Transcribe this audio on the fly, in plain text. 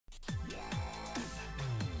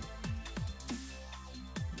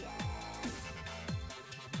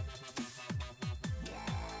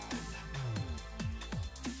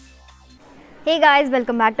Hey guys,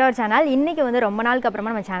 welcome back to our channel. இன்னைக்கு வந்து ரொம்ப நாளுக்கு அப்புறமா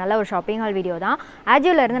நம்ம சேனல்ல ஒரு ஷாப்பிங் ஹால் வீடியோ தான்.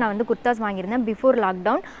 Ajioல இருந்து நான் வந்து kurtas வாங்கியிருந்தேன் before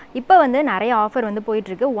lockdown. இப்போ வந்து நிறைய ஆஃபர் வந்து போயிட்டு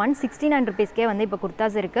இருக்கு. 169 ரூபீஸ்க்கே வந்து இப்போ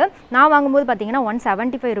kurtas இருக்கு. நான் வாங்கும்போது பாத்தீங்கன்னா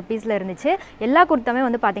 175 ரூபீஸ்ல இருந்துச்சு. எல்லா kurtame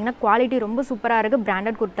வந்து பாத்தீங்கன்னா குவாலிட்டி ரொம்ப சூப்பரா இருக்கு.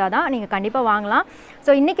 பிராண்டட் kurta தான். நீங்க கண்டிப்பா வாங்கலாம்.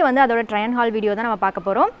 சோ இன்னைக்கு வந்து அதோட ட்ரை அண்ட் ஹால் வீடியோ தான் நம்ம பார்க்க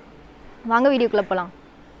போறோம். வாங்க வீடியோக்குள்ள போலாம்.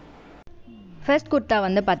 First kurta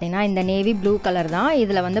வந்து பாத்தீங்கன்னா இந்த நேவி ப்ளூ கலர் தான்.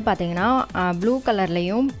 இதுல வந்து பாத்தீங்கன்னா ப்ளூ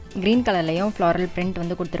கலர்லயும் green கலர்லயும் floral print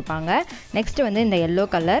வந்து கொடுத்திருப்பாங்க. நெக்ஸ்ட் வந்து இந்த yellow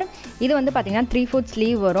கலர். இது வந்து பாத்தீங்கன்னா 3/4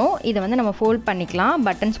 ஸ்லீவ் வரும். இத வந்து நம்ம ஃபோல்ட் பண்ணிக்கலாம்.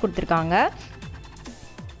 பட்டன்ஸ் கொடுத்திருக்காங்க.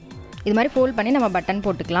 இது மாதிரி ஃபோல்ட் பண்ணி நம்ம பட்டன்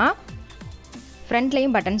போட்டுக்கலாம்.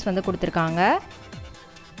 ஃப்ரண்ட்லயும் பட்டன்ஸ் வந்து கொடுத்திருக்காங்க.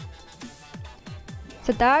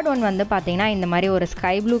 சோ third one வந்து பாத்தீங்கன்னா இந்த மாதிரி ஒரு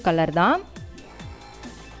ஸ்கை ப்ளூ கலர் தான்.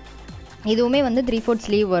 இதுவுமே வந்து 3/4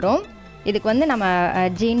 ஸ்லீவ் வரும். இதுக்கு வந்து நம்ம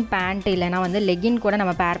ஜீன் பேண்ட் இல்லனா வந்து லெகின் கூட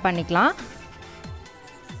நம்ம பேர் பண்ணிக்கலாம்.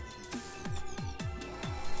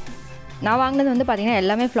 நான் வாங்குனது வந்து பாத்தீங்கன்னா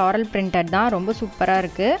எல்லாமே floral printed தான். ரொம்ப சூப்பரா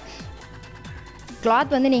இருக்கு.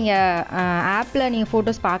 cloth வந்து நீங்க ஆப்ல நீங்க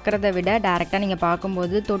போட்டோஸ் பார்க்கறதை விட டைரக்ட்டா நீங்க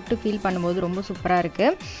பாக்கும்போது தொட்டு ஃபீல் பண்ணும்போது ரொம்ப சூப்பரா இருக்கு.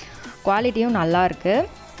 குவாலிட்டியும் நல்லா இருக்கு.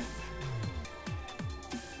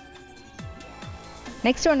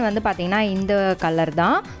 நெக்ஸ்ட் ஒன் வந்து பாத்தீங்கன்னா இந்த கலர்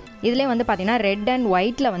தான். இதுலயே வந்து பாத்தீங்கன்னா ரெட் அண்ட்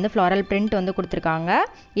ஒயிட்ல வந்து floral print வந்து கொடுத்திருக்காங்க.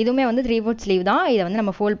 இதுவுமே வந்து 3/4 ஸ்லீவ் தான். இத வந்து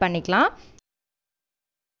நம்ம ஃபோல்ட் பண்ணிக்கலாம்.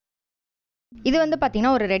 இது வந்து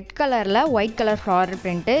பாத்தீங்கன்னா ஒரு ரெட் கலர்ல ஒயிட் கலர் floral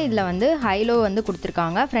print. இதுல வந்து ஹை லோ வந்து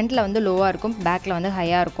கொடுத்திருக்காங்க. ஃப்ரண்ட்ல வந்து லோவா இருக்கும், பேக்ல வந்து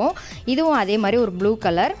ஹையா இருக்கும். இதுவும் அதே மாதிரி ஒரு ப்ளூ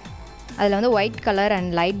கலர். அதுல வந்து white colour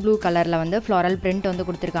and light blue கலர்ல வந்து floral print வந்து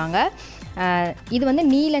கொடுத்திருக்காங்க. இது வந்து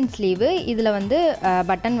நீல் அண்ட் ஸ்லீவ். இதுல வந்து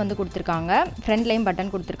பட்டன் வந்து கொடுத்திருக்காங்க. ஃப்ரண்ட்லயும்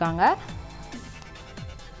பட்டன் கொடுத்திருக்காங்க.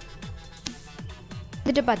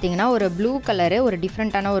 இது பாத்தீங்கன்னா ஒரு ப்ளூ கலர், ஒரு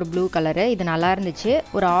டிஃபரண்டான ஒரு ப்ளூ கலர். இது நல்லா இருந்துச்சு.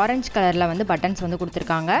 ஒரு ஆரஞ்சு கலர்ல வந்து பட்டன்ஸ் வந்து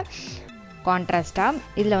கொடுத்திருக்காங்க. கான்ட்ராஸ்டா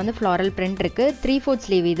இதுல வந்து floral print இருக்கு. 3/4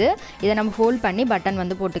 ஸ்லீவ் இது. இத நம்ம ஃபோல்ட் பண்ணி பட்டன்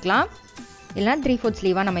வந்து போட்டுக்கலாம். இல்லனா 3/4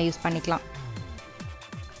 ஸ்லீவா நம்ம யூஸ் பண்ணிக்கலாம்.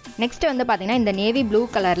 நெக்ஸ்ட் வந்து பாத்தீங்கன்னா இந்த நேவி ப்ளூ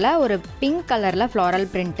கலர்ல ஒரு பிங்க் கலர்ல floral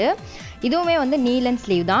print. இதுவுமே வந்து நீல் அண்ட்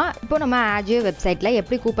ஸ்லீவ் தான். இப்போ நம்ம Ajio வெப்சைட்ல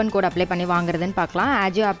எப்படி கூப்பன் கோட் அப்ளை பண்ணி வாங்குறதுன்னு பார்க்கலாம்.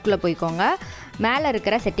 Ajio ஆப்க்குள்ள போய்க்கோங்க. மேல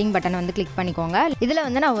இருக்கிற செட்டிங் பட்டன் வந்து கிளிக் பண்ணிக்கோங்க. இதுல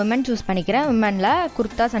வந்து நான் women சூஸ் பண்ணிக்கிறேன். womenல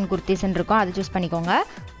kurtas and kurtis ன்னு இருக்கும். அது சூஸ் பண்ணிக்கோங்க.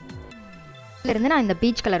 இதுல இருந்து நான் இந்த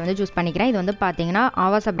பீச் கலர் வந்து சூஸ் பண்ணிக்கிறேன். இது வந்து பாத்தீங்கன்னா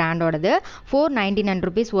ஆவாசா பிராண்டோடது. 499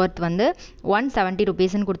 ரூபீஸ் வர்த் வந்து 170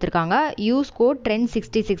 ரூபீஸ் ன்னு கொடுத்திருக்காங்க. யூஸ் கோட் trend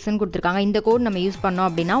 66 ன்னு கொடுத்திருக்காங்க. இந்த கோட் நம்ம யூஸ் பண்ணோம்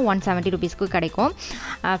அப்படினா 170 ரூபீஸ்க்கு கிடைக்கும்.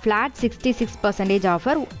 Flat 66%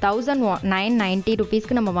 offer. 1990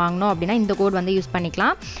 ரூபீஸ்க்கு நம்ம வாங்கணும் அப்படினா இந்த கோட் வந்து யூஸ்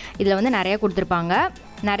பண்ணிக்கலாம். இதுல வந்து நிறைய கொடுத்திருப்பாங்க.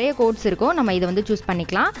 நிறைய கோட்ஸ் இருக்கும். நம்ம இத வந்து சூஸ்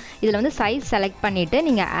பண்ணிக்கலாம். இதுல வந்து சைஸ் செலக்ட் பண்ணிட்டு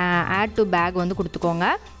நீங்க ஆட் டு பேக் வந்து கொடுத்துக்கோங்க.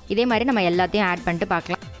 இதே மாதிரி நம்ம எல்லாத்தையும் ஆட் பண்ணிட்டு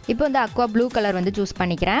பார்க்கலாம். இப்போ வந்து aqua blue கலர் வந்து சூஸ்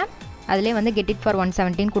பண்ணிக்கிறேன். அதுலயே வந்து get it for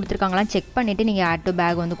 117 கொடுத்திருக்காங்களா செக் பண்ணிட்டு நீங்க ஆட் டு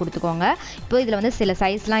பேக் வந்து கொடுத்துக்கோங்க. இப்போ இதுல வந்து சில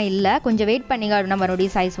சைஸ்லாம் இல்ல. கொஞ்சம் வெயிட் பண்ணிங்க அப்படினா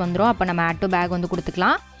மறுபடியும் சைஸ் வந்துரும். அப்ப நம்ம ஆட் டு பேக் வந்து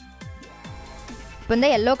கொடுத்துக்கலாம். இப்போ இந்த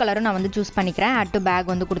yellow கலரும் நான் வந்து சூஸ் பண்ணிக்கிறேன். ஆட் டு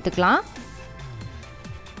பேக் வந்து கொடுத்துக்கலாம்.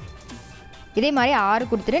 இதே மாதிரி 6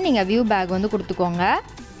 கொடுத்துட்டு நீங்க வியூ பேக் வந்து கொடுத்துக்கோங்க.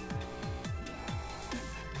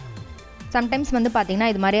 சம்டைம்ஸ் வந்து பாத்தீங்கன்னா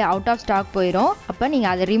இது மாதிரி அவுட் ஆஃப் ஸ்டாக் போயிடும். அப்ப நீங்க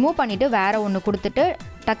அதை ரிமூவ் பண்ணிட்டு வேற ஒன்னு கொடுத்துட்டு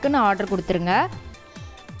டக்குன்னு ஆர்டர் கொடுத்துருங்க.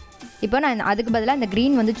 இப்போ நான் அதுக்கு பதிலா இந்த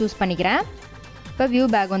green வந்து சூஸ் பண்ணிக்கிறேன். இப்போ வியூ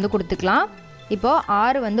பேக் வந்து கொடுத்துக்கலாம். இப்போ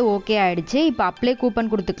 6 வந்து ஓகே ஆயிடுச்சு. இப்போ அப்ளை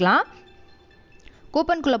கூப்பன் கொடுத்துக்கலாம்.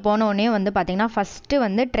 கூப்பன்குள்ள போன உடனே வந்து பாத்தீங்கன்னா ஃபர்ஸ்ட்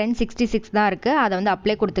வந்து trend 66 தான் இருக்கு. அதை வந்து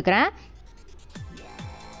அப்ளை கொடுத்துக்கிறேன்.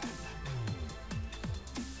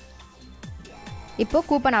 இப்போ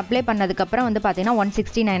கூப்பன் அப்ளை பண்ணதுக்கு அப்புறம் வந்து பாத்தீங்கன்னா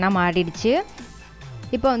 169 மாறிடுச்சு.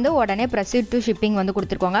 இப்போ வந்து உடனே proceed to shipping வந்து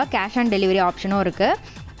கொடுத்துருக்கோங்க. கேஷ் ஆன் டெலிவரி ஆப்ஷனும் இருக்கு.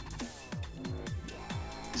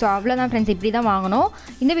 சோ அவ்வளவுதான் फ्रेंड्स, இப்படி தான் வாங்கணும்.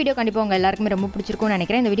 இந்த வீடியோ கண்டிப்பா உங்க எல்லாருக்கும் ரொம்ப பிடிச்சிருக்கும்னு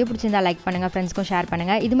நினைக்கிறேன். இந்த வீடியோ பிடிச்சிருந்தா லைக் பண்ணுங்க, ஃப்ரெண்ட்ஸ்க்கும் ஷேர்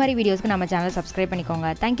பண்ணுங்க. இது மாதிரி வீடியோஸ்க்கு நம்ம சேனலை சப்ஸ்கிரைப் பண்ணிக்கோங்க.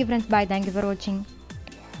 Thank you friends, bye, thank you for watching.